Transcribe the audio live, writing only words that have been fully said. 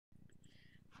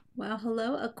Well,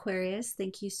 hello, Aquarius.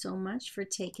 Thank you so much for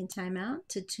taking time out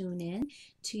to tune in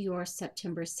to your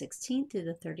September 16th through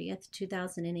the 30th,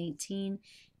 2018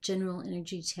 General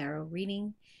Energy Tarot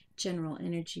reading. General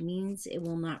energy means it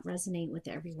will not resonate with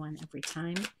everyone every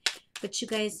time. But you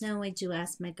guys know I do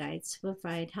ask my guides to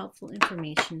provide helpful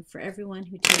information for everyone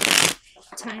who takes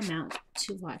time out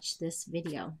to watch this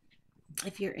video.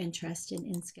 If you're interested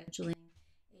in scheduling a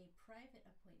private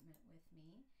appointment with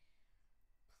me,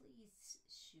 please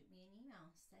shoot me an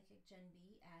email,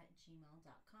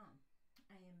 psychicgenb@gmail.com.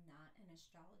 I am not an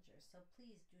astrologer, so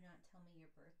please do not tell me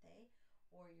your birthday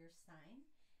or your sign.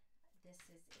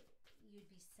 You'd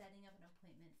be setting up an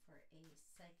appointment for a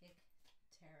psychic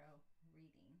tarot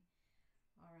reading.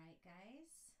 All right,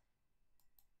 guys.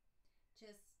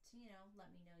 Just,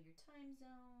 let me know your time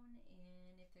zone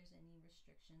and if there's any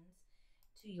restrictions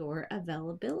to your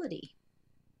availability.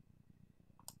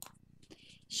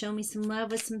 Show me some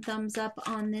love with some thumbs up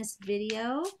on this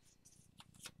video.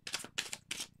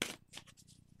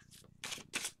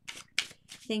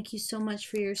 Thank you so much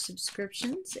for your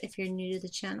subscriptions. If you're new to the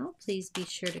channel, please be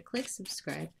sure to click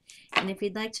subscribe. And if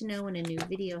you'd like to know when a new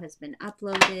video has been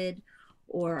uploaded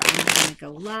or I'm going to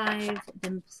go live,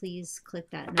 then please click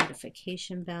that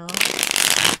notification bell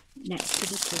next to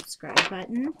the subscribe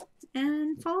button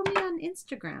and follow me on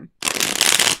Instagram.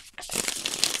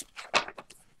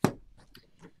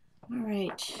 All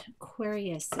right,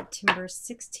 Aquarius, September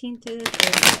 16th through the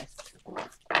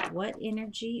 30th. What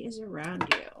energy is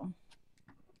around you?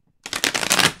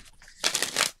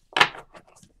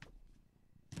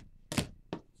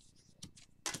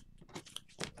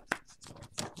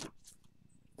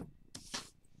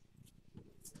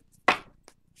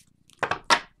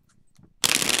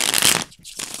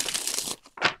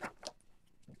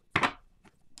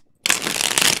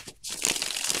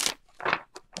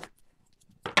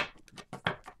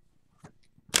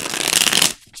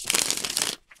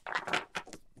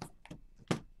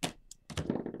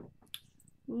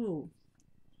 Ooh,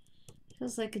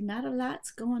 feels like not a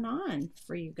lot's going on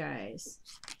for you guys.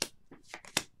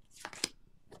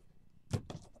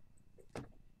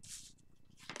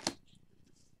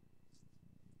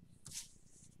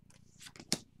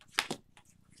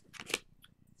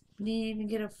 We didn't even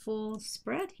get a full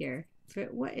spread here.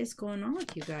 What is going on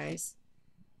with you guys?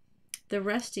 The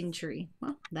resting tree.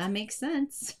 Well, that makes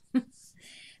sense.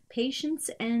 Patience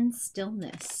and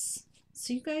stillness.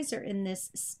 So you guys are in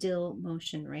this still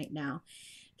motion right now.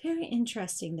 Very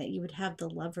interesting that you would have the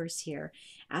Lovers here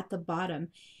at the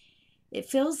bottom. It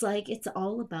feels like it's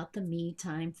all about the me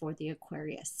time for the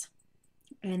Aquarius.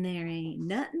 And there ain't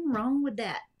nothing wrong with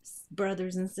that,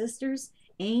 brothers and sisters.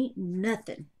 Ain't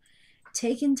nothing.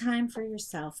 Taking time for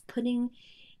yourself, putting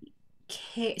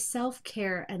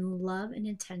self-care and love and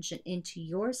intention into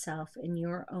yourself and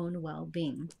your own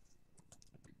well-being.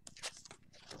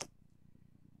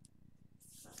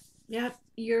 Yep,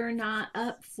 you're not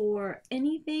up for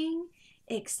anything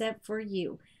except for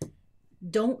you.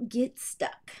 Don't get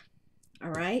stuck.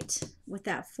 All right? With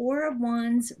that Four of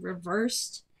Wands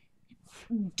reversed,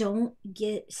 don't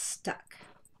get stuck.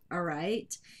 All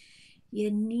right? You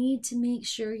need to make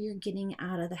sure you're getting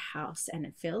out of the house. And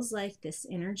it feels like this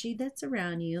energy that's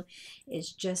around you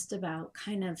is just about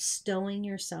kind of stowing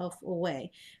yourself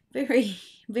away. Very,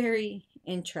 very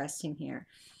interesting here.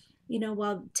 You know,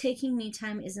 while taking me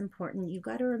time is important, you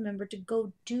got to remember to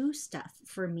go do stuff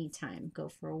for me time. Go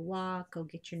for a walk, go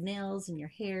get your nails and your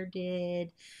hair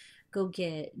did, go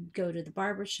to the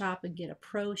barber shop and get a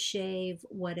pro shave,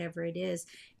 whatever it is.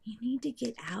 You need to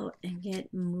get out and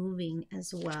get moving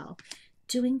as well,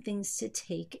 doing things to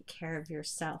take care of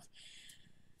yourself.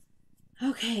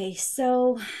 Okay,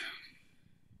 so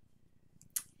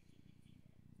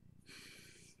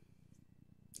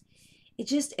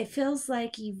it feels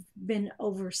like you've been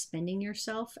overspending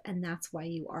yourself, and that's why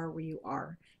you are where you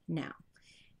are now.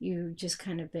 You've just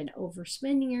kind of been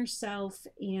overspending yourself,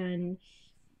 and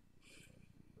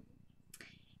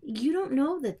you don't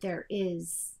know that there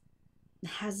has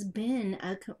been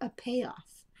a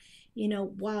payoff. You know,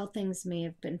 while things may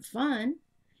have been fun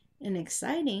and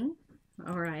exciting,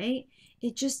 all right,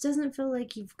 it just doesn't feel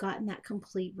like you've gotten that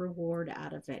complete reward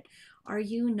out of it. Are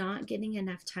you not getting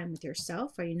enough time with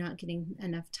yourself? Are you not getting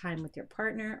enough time with your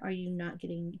partner? Are you not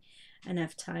getting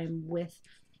enough time with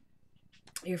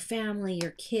your family,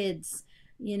 your kids?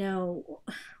 You know,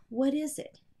 what is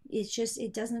it? It's just,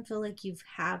 it doesn't feel like you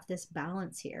have this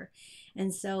balance here.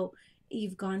 And so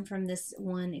you've gone from this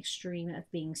one extreme of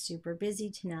being super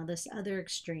busy to now this other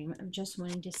extreme of just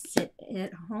wanting to sit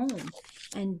at home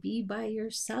and be by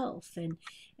yourself and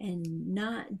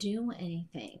not do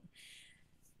anything.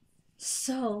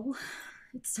 So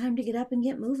it's time to get up and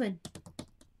get moving.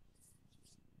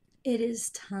 It is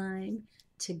time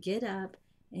to get up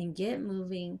and get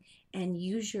moving and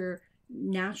use your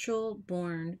natural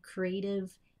born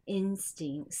creative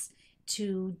instincts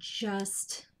to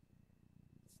just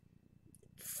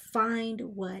find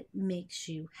what makes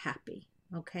you happy.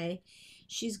 Okay?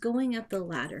 She's going up the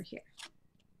ladder here.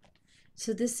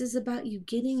 So this is about you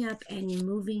getting up and you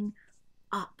moving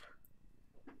up.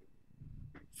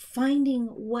 Finding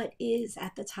what is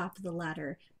at the top of the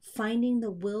ladder. Finding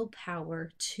the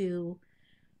willpower to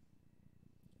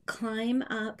climb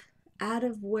up out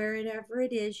of wherever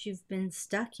it is you've been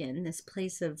stuck in, this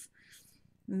place of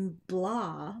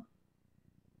blah.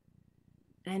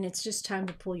 And it's just time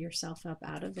to pull yourself up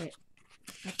out of it,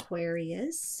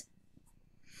 Aquarius.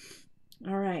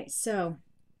 All right, so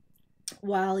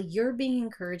while you're being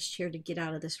encouraged here to get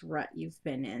out of this rut you've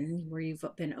been in, where you've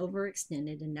been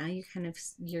overextended, and now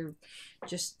you're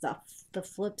just the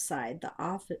flip side, the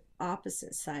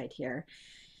opposite side here.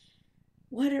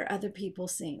 What are other people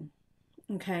seeing?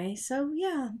 Okay, so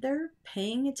yeah, they're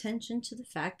paying attention to the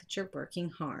fact that you're working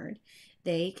hard.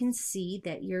 They can see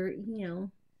that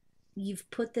you've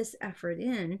put this effort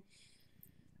in,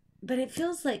 but it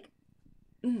feels like,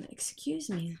 excuse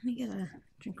me, let me get a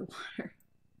drink of water.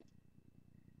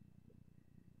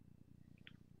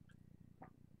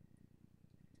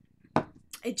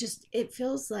 It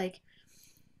feels like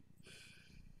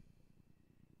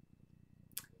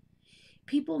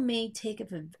people may take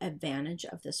advantage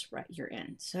of this rut you're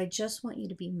in. So I just want you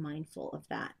to be mindful of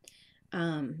that.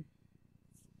 Don't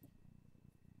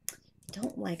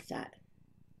like that.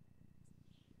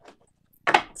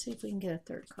 Let's see if we can get a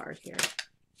third card here.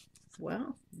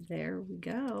 Well, there we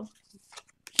go.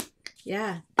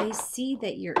 Yeah, they see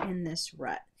that you're in this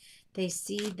rut. They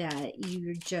see that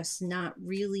you're just not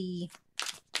really...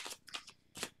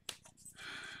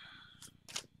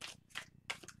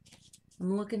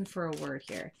 I'm looking for a word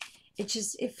here. It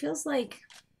feels like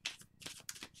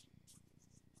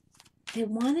they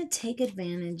want to take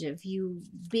advantage of you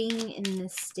being in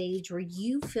this stage where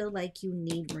you feel like you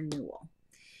need renewal.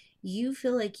 You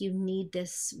feel like you need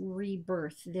this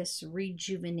rebirth, this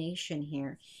rejuvenation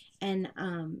here. And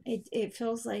it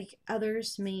feels like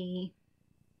others may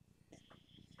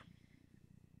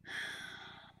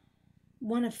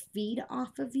want to feed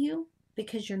off of you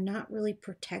because you're not really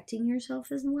protecting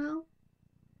yourself as well.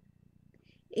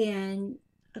 And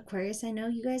Aquarius, I know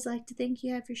you guys like to think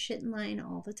you have your shit in line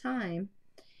all the time,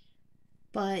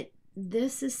 but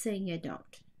this is saying you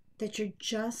don't. That you're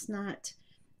just not,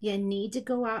 you need to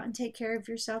go out and take care of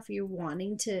yourself. You're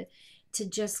wanting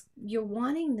you're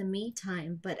wanting the me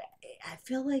time, but I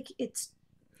feel like it's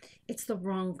the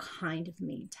wrong kind of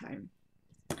me time.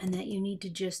 And that you need to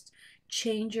just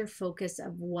change your focus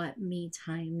of what me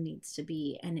time needs to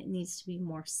be. And it needs to be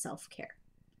more self-care.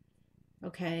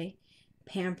 Okay?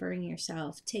 Pampering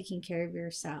yourself, taking care of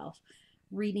yourself,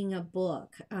 reading a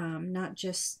book, not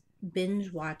just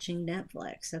binge watching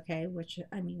Netflix, okay? Which,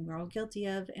 I mean, we're all guilty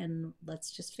of, and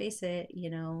let's just face it,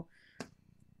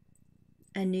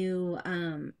 a new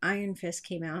Iron Fist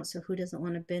came out, so who doesn't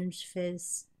want to binge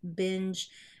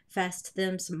fest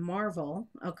them some Marvel,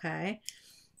 okay?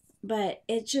 But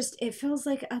it feels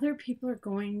like other people are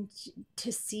going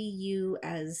to see you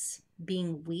as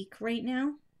being weak right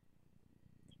now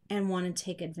and want to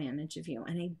take advantage of you.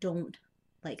 And I don't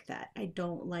like that. I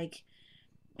don't like,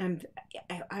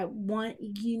 I want,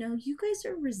 you guys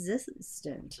are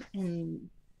resistant and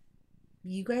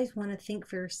you guys want to think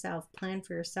for yourself, plan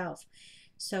for yourself.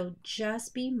 So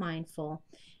just be mindful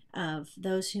of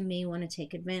those who may want to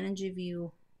take advantage of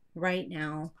you right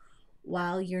now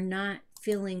while you're not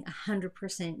feeling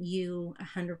 100% you,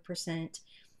 100%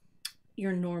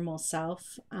 your normal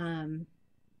self.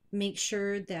 Make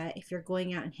sure that if you're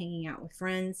going out and hanging out with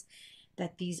friends,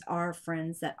 that these are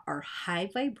friends that are high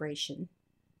vibration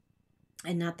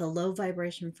and not the low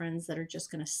vibration friends that are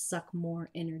just going to suck more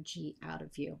energy out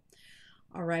of you.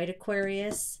 All right,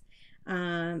 Aquarius.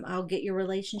 I'll get your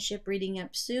relationship reading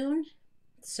up soon,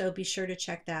 so be sure to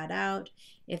check that out.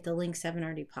 If the links haven't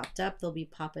already popped up, they'll be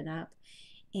popping up.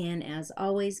 And as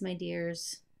always, my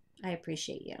dears, I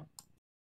appreciate you.